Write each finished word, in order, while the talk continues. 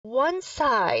one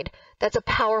side that's a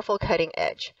powerful cutting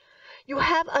edge. You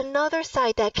have another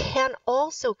side that can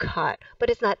also cut, but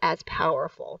it's not as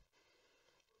powerful.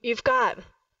 You've got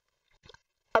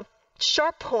a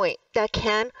sharp point that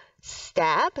can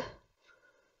stab.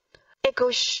 It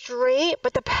goes straight,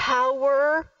 but the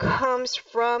power comes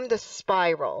from the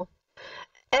spiral.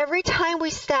 Every time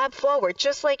we stab forward,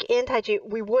 just like in Tai Chi,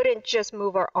 we wouldn't just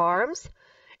move our arms.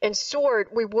 In Sword,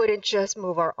 we wouldn't just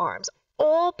move our arms.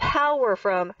 All power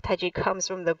from Tai Chi comes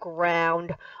from the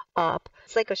ground up.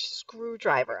 It's like a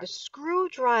screwdriver. The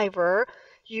screwdriver,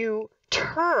 you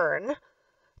turn.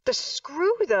 The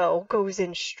screw, though, goes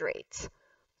in straight.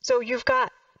 So you've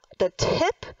got the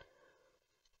tip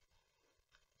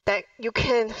that you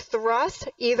can thrust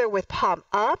either with palm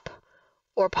up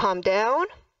or palm down.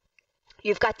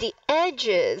 You've got the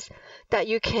edges that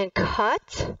you can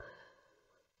cut